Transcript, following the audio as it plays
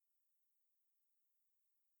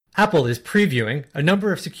Apple is previewing a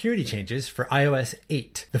number of security changes for iOS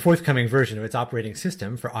 8, the forthcoming version of its operating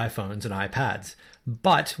system for iPhones and iPads.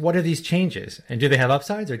 But what are these changes, and do they have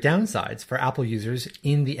upsides or downsides for Apple users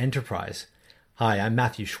in the enterprise? Hi, I'm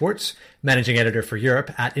Matthew Schwartz, Managing Editor for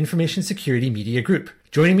Europe at Information Security Media Group.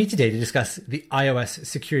 Joining me today to discuss the iOS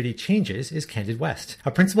security changes is Candid West,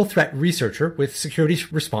 a principal threat researcher with security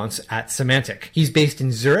response at Symantec. He's based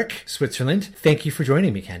in Zurich, Switzerland. Thank you for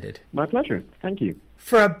joining me, Candid. My pleasure. Thank you.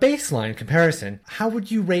 For a baseline comparison, how would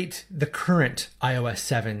you rate the current iOS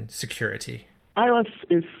 7 security? iOS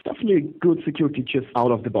is definitely a good security just out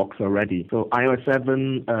of the box already. So iOS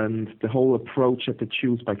 7 and the whole approach that they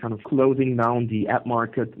choose by kind of closing down the app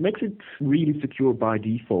market makes it really secure by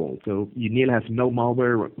default. So you nearly have no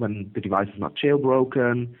malware when the device is not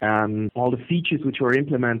jailbroken, and all the features which are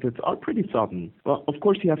implemented are pretty sudden. Well, of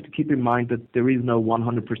course, you have to keep in mind that there is no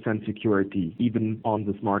 100% security, even on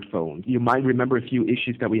the smartphone. You might remember a few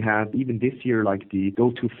issues that we had even this year, like the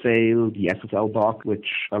go-to-fail, the SSL bug, which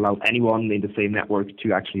allowed anyone in the same network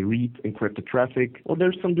to actually read encrypted traffic. Well,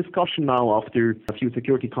 there's some discussion now after a few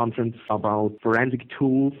security conferences about forensic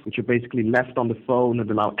tools, which are basically left on the phone and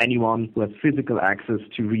allow anyone who has physical access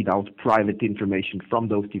to read out private information from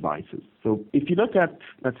those devices. So if you look at,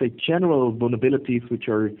 let's say, general vulnerabilities which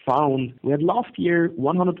are found, we had last year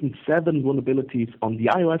 107 vulnerabilities on the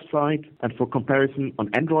iOS side, and for comparison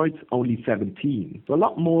on Android, only 17. So a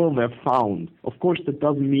lot more were found. Of course, that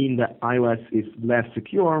doesn't mean that iOS is less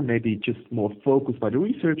secure, maybe just more focused by the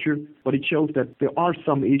researcher, but it shows that there are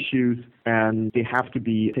some issues and they have to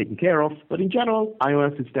be taken care of. But in general,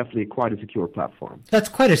 iOS is definitely quite a secure platform. That's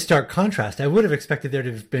quite a stark contrast. I would have expected there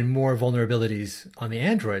to have been more vulnerabilities on the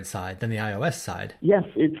Android side than the iOS side. Yes,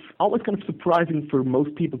 it's always kind of surprising for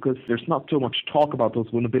most people because there's not so much talk about those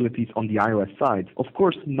vulnerabilities on the iOS side. Of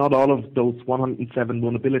course, not all of those 107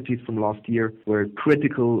 vulnerabilities from last year were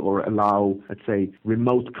critical or allow, let's say,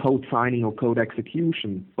 remote code signing or code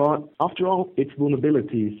execution. But after all, it's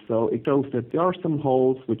vulnerabilities, so it shows that there are some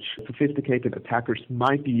holes which sophisticated attackers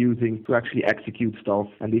might be using to actually execute stuff.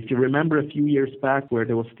 And if you remember a few years back where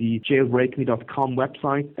there was the jailbreakme.com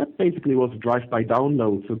website, that basically was a drive-by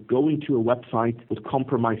download. So going to a website would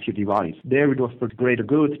compromise your device. There it was for the greater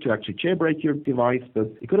good to actually jailbreak your device,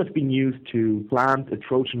 but it could have been used to plant a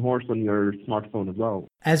Trojan horse on your smartphone as well.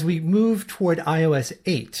 As we move toward iOS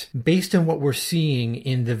 8, based on what we're seeing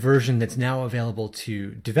in the version that's now available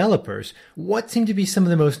to developers, what seem to be some of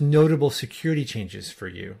the most notable security changes for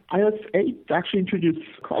you? iOS 8 actually introduced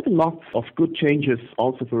quite a lot of good changes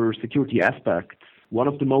also for security aspects. One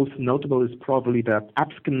of the most notable is probably that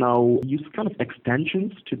apps can now use kind of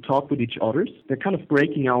extensions to talk with each other. They're kind of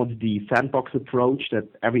breaking out the sandbox approach that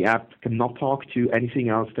every app cannot talk to anything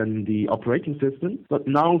else than the operating system. But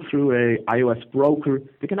now through a iOS broker,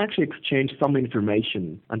 they can actually exchange some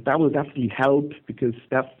information. And that will definitely help because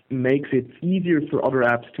that makes it easier for other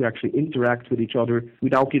apps to actually interact with each other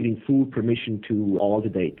without giving full permission to all the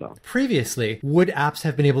data. Previously, would apps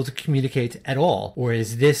have been able to communicate at all, or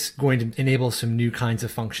is this going to enable some new kinds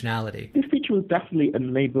of functionality? This feature will definitely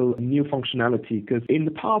enable new functionality because in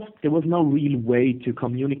the past there was no real way to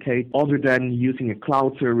communicate other than using a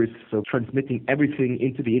cloud service, so transmitting everything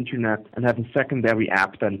into the internet and having secondary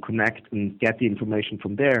app then connect and get the information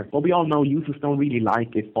from there. But we all know users don't really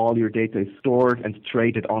like if all your data is stored and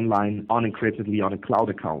traded online unencryptedly on a cloud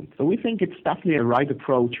account. So we think it's definitely a right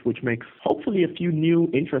approach which makes hopefully a few new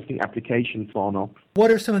interesting applications spawn up.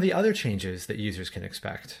 What are some of the other changes that users can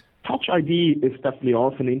expect? Touch ID is definitely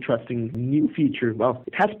also an interesting new feature. Well,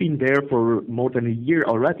 it has been there for more than a year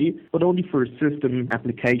already, but only for system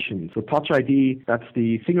applications. So Touch ID, that's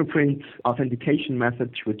the fingerprint authentication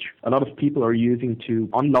method, which a lot of people are using to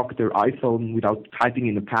unlock their iPhone without typing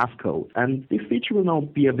in a passcode. And this feature will now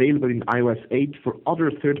be available in iOS 8 for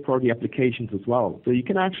other third-party applications as well. So you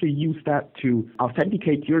can actually use that to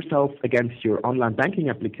authenticate yourself against your online banking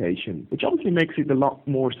application, which obviously makes it a lot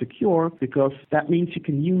more secure because that means you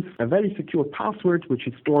can use a very secure password which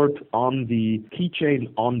is stored on the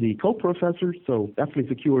keychain on the coprocessor, so definitely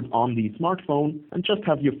secured on the smartphone, and just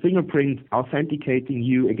have your fingerprint authenticating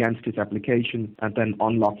you against this application and then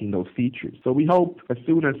unlocking those features. So we hope as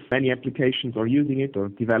soon as many applications are using it or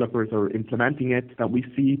developers are implementing it, that we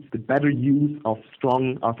see the better use of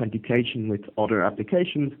strong authentication with other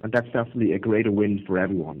applications, and that's definitely a greater win for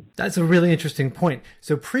everyone. That's a really interesting point.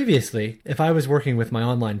 So previously, if I was working with my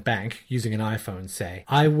online bank using an iPhone, say,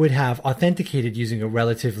 I would have authenticated using a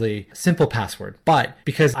relatively simple password. But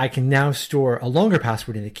because I can now store a longer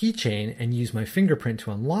password in the keychain and use my fingerprint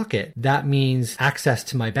to unlock it, that means access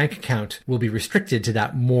to my bank account will be restricted to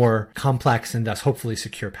that more complex and thus hopefully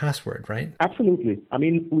secure password, right? Absolutely. I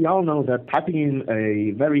mean, we all know that typing in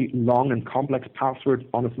a very long and complex password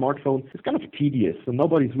on a smartphone is kind of tedious. So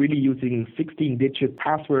nobody's really using 16-digit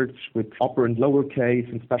passwords with upper and lower case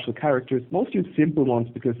and special characters. Most use simple ones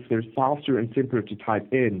because they're faster and simpler to type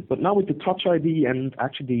in. But now with the Touch ID and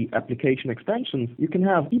actually the application extensions, you can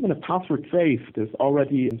have even a password safe. There's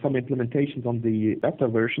already some implementations on the beta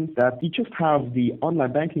version that you just have the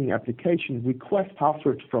online banking application request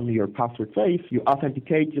passwords from your password safe. You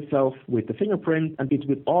authenticate yourself with the fingerprint and it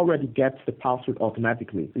will already get the password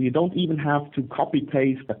automatically. So you don't even have to copy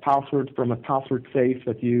paste a password from a password safe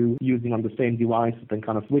that you're using on the same device and then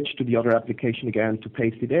kind of switch to the other application again to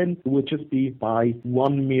paste it in. It would just be by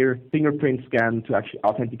one mere fingerprint scan to actually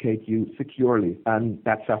authenticate you securely. And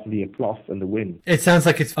that's definitely a plus and a win. It sounds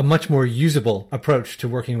like it's a much more usable approach to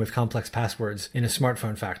working with complex passwords in a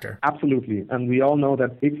smartphone factor. Absolutely. And we all know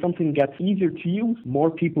that if something gets easier to use,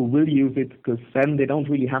 more people will use it because then they don't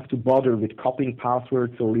really have to bother with copying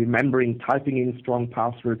passwords or remembering typing in strong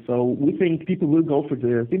passwords. So we think people will go for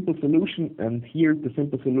the simple solution, and here the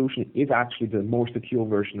simple solution is actually the more secure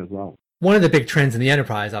version as well. One of the big trends in the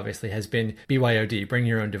enterprise, obviously, has been BYOD, bring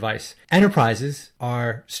your own device. Enterprises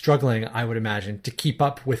are struggling, I would imagine, to keep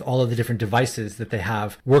up with all of the different devices that they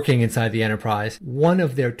have working inside the enterprise. One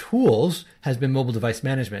of their tools has been mobile device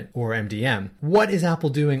management, or MDM. What is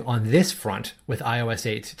Apple doing on this front with iOS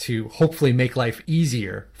 8 to hopefully make life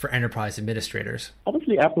easier for enterprise administrators?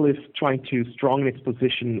 Obviously, Apple is trying to strengthen its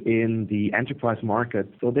position in the enterprise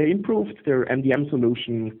market. So they improved their MDM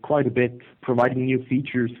solution quite a bit, providing new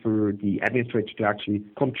features for the administrator to actually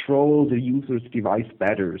control the user's device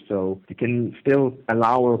better. So they can still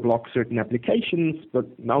allow or block certain applications, but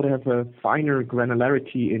now they have a finer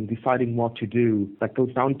granularity in deciding what to do. That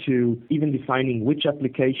goes down to even defining which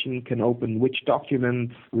application can open which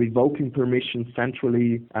documents, revoking permissions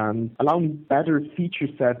centrally, and allowing better feature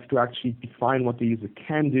sets to actually define what the user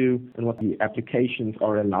can do and what the applications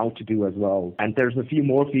are allowed to do as well. And there's a few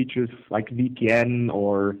more features like VPN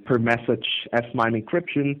or per message S-MIME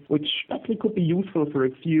encryption, which actually could be useful for a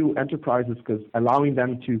few enterprises because allowing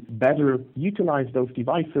them to better utilize those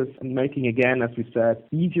devices and making, again, as we said,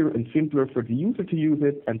 easier and simpler for the user to use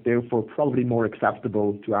it, and therefore probably more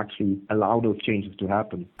acceptable to actually allow those changes to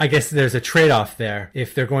happen. I guess there's a trade-off there.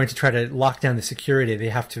 If they're going to try to lock down the security, they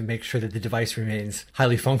have to make sure that the device remains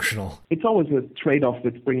highly functional. It's always a trade-off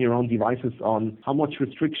with bring your own devices on how much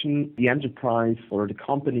restriction the enterprise or the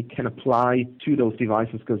company can apply to those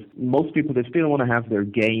devices, because most people, they still want to have their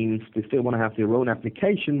games, they still want to have their own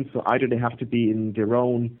applications, so either they have to be in their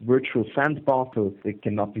own virtual sandbox, so they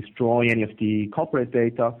cannot destroy any of the corporate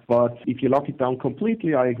data. But if you lock it down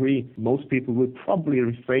completely, I agree, most people will probably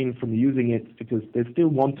refrain from using it because they still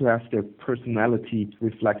want to have their personality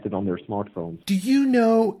reflected on their smartphone. Do you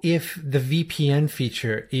know if the VPN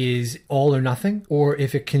feature is all or nothing, or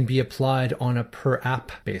if it can be applied on a per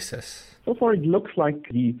app basis? So far, it looks like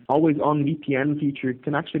the always-on VPN feature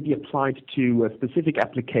can actually be applied to specific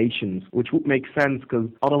applications, which would make sense because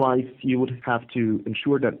otherwise you would have to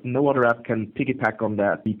ensure that no other app can piggyback on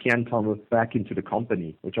that VPN tunnel back into the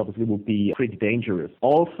company, which obviously would be pretty dangerous.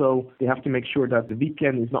 Also, they have to make sure that the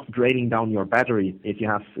VPN is not draining down your battery if you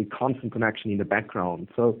have a constant connection in the background.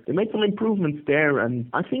 So they made some improvements there, and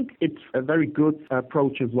I think it's a very good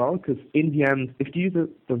approach as well, because in the end, if the user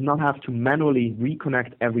does not have to manually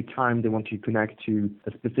reconnect every time they want to connect to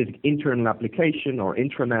a specific internal application or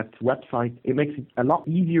intranet website, it makes it a lot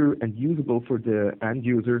easier and usable for the end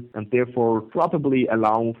user, and therefore probably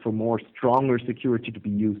allow for more stronger security to be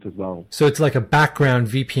used as well. So it's like a background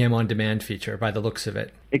VPN on demand feature by the looks of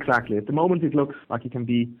it. Exactly. At the moment, it looks like it can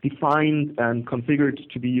be defined and configured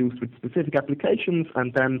to be used with specific applications,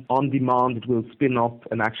 and then on demand, it will spin up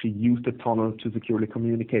and actually use the tunnel to securely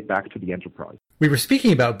communicate back to the enterprise. We were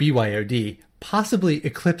speaking about BYOD. Possibly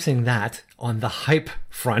eclipsing that on the hype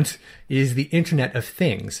front is the Internet of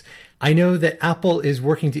Things. I know that Apple is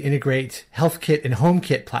working to integrate HealthKit and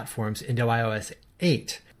HomeKit platforms into iOS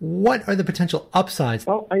 8. What are the potential upsides?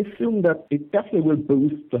 Well, I assume that it definitely will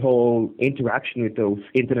boost the whole interaction with those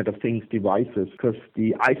Internet of Things devices, because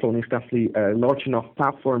the iPhone is definitely a large enough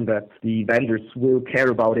platform that the vendors will care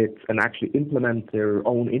about it and actually implement their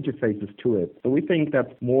own interfaces to it. So we think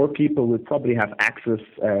that more people will probably have access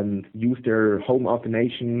and use their home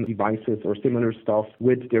automation devices or similar stuff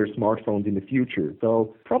with their smartphones in the future.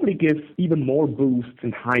 So probably gives even more boost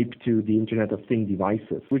and hype to the Internet of Things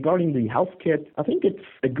devices. Regarding the HealthKit, I think it's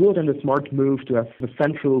a good and a smart move to have a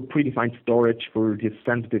central predefined storage for this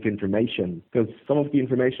sensitive information, because some of the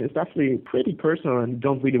information is definitely pretty personal and you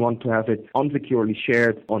don't really want to have it unsecurely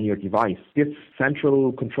shared on your device. This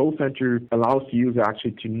central control center allows the user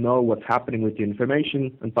actually to know what's happening with the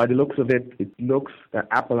information, and by the looks of it, it looks that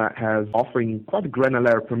Apple has offering quite a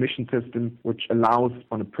granular permission system, which allows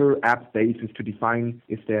on a per app basis to define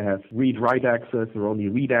if they have read-write access or only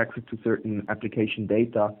read access to certain application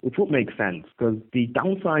data, which would make sense, because the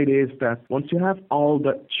downside is that once you have all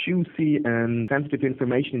that juicy and sensitive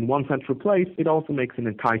information in one central place, it also makes an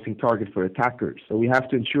enticing target for attackers. So we have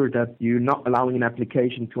to ensure that you're not allowing an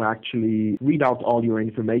application to actually read out all your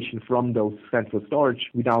information from those central storage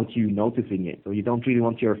without you noticing it. So you don't really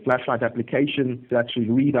want your flashlight application to actually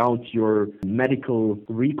read out your medical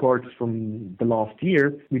records from the last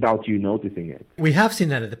year without you noticing it. We have seen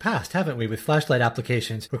that in the past, haven't we, with flashlight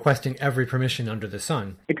applications requesting every permission under the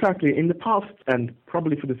sun? Exactly. In the past, and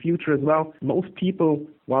probably for the future as well, most people,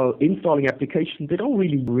 while installing applications, they don't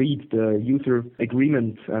really read the user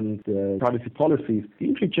agreement and the privacy policies. They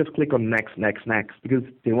usually just click on next, next, next, because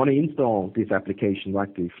they want to install this application,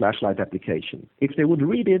 like the flashlight application. If they would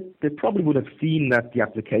read it, they probably would have seen that the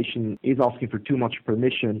application is asking for too much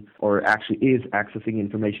permission or actually is accessing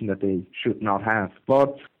information that they should not have.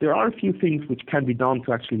 But there are a few things which can be done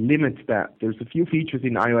to actually limit that. There's a few features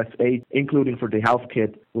in iOS 8, including for the Health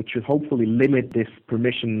Kit, which should hopefully limit this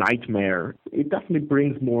permission nightmare. It definitely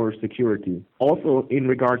brings more security. Also, in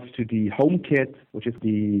regards to the HomeKit, which is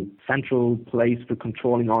the central place for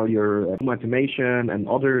controlling all your home automation and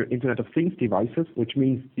other Internet of Things devices, which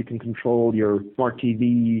means you can control your smart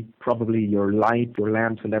TV, probably your light, your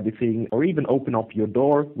lamps and everything, or even open up your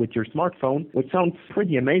door with your smartphone, which sounds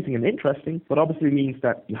pretty amazing and interesting, but obviously means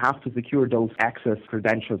that you have to secure those access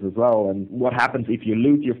credentials as well. And what happens if you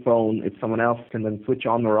lose your phone, if someone else can then switch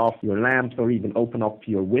on or off your lamps or even open up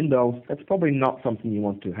your windows? That's probably not something you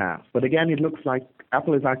want to have. But again, it looks like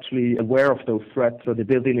Apple is actually aware of those threats, so they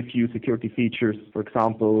built in a few security features. For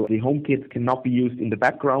example, the HomeKit cannot be used in the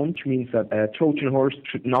background, which means that a Trojan horse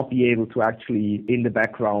should not be able to actually, in the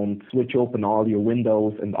background, switch open all your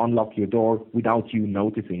windows and unlock your door without you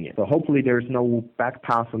noticing it. So hopefully there's no back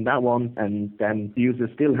pass on that one, and then the user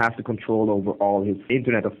still has the control over all his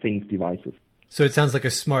Internet of Things devices. So it sounds like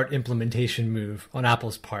a smart implementation move on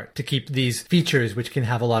Apple's part to keep these features, which can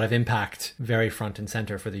have a lot of impact, very front and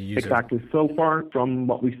center for the user. Exactly. So far, from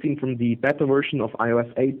what we've seen from the beta version of iOS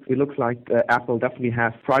 8, it looks like Apple definitely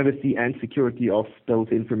has privacy and security of those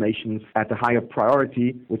informations at a higher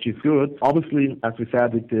priority, which is good. Obviously, as we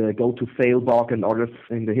said, with the go-to-fail bug and others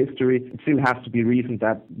in the history, it still has to be reasoned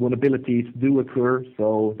that vulnerabilities do occur,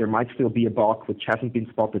 so there might still be a bug which hasn't been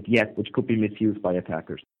spotted yet, which could be misused by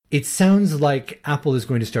attackers. It sounds like Apple is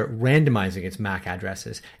going to start randomizing its MAC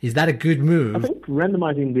addresses. Is that a good move? I think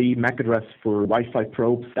randomizing the MAC address for Wi-Fi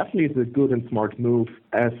probes definitely is a good and smart move,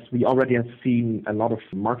 as we already have seen a lot of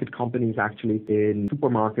market companies actually in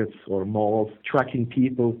supermarkets or malls tracking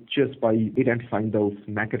people just by identifying those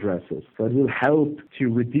MAC addresses. So it will help to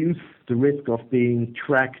reduce the risk of being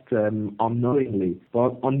tracked unknowingly.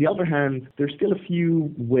 But on the other hand, there's still a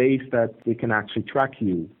few ways that they can actually track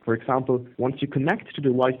you. For example, once you connect to the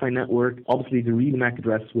Wi-Fi network, obviously the real MAC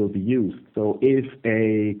address will be used. So if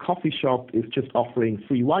a coffee shop is just offering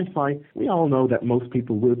free Wi-Fi, we all know that most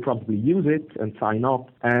people will probably use it and sign up,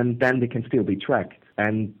 and then they can still be tracked.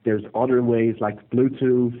 And there's other ways like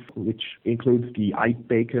Bluetooth, which includes the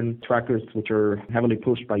iBeacon trackers, which are heavily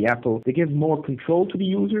pushed by Apple. They give more control to the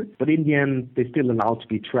user, but in the end, they're still allowed to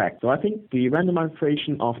be tracked. So I think the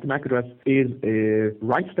randomization of the MAC address is a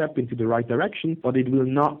right step into the right direction, but it will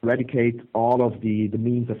not eradicate all of the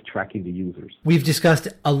means of tracking the users. We've discussed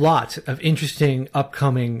a lot of interesting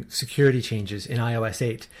upcoming security changes in iOS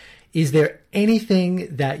 8. Is there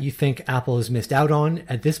anything that you think Apple has missed out on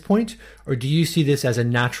at this point, or do you see this as a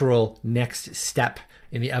natural next step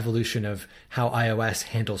in the evolution of how iOS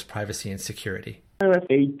handles privacy and security? iOS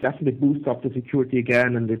 8 definitely boosts up the security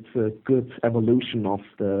again, and it's a good evolution of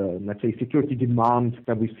the, let's say, security demand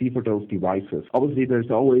that we see for those devices. Obviously,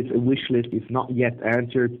 there's always a wish list. It's not yet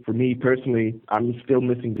answered. For me personally, I'm still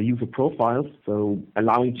missing the user profiles, so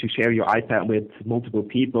allowing to share your iPad with multiple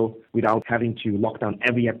people without having to lock down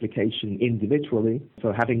every application individually.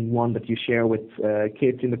 So having one that you share with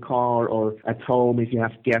kids in the car or at home if you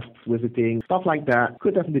have guests visiting, stuff like that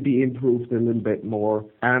could definitely be improved a little bit more.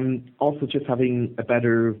 And also just having a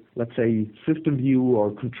better, let's say, system view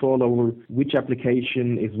or control over which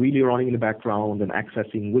application is really running in the background and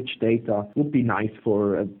accessing which data would be nice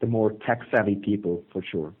for the more tech-savvy people, for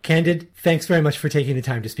sure. Candid, thanks very much for taking the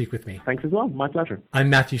time to speak with me. Thanks as well. My pleasure. I'm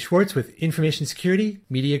Matthew Schwartz with Information Security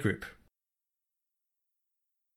Media Group.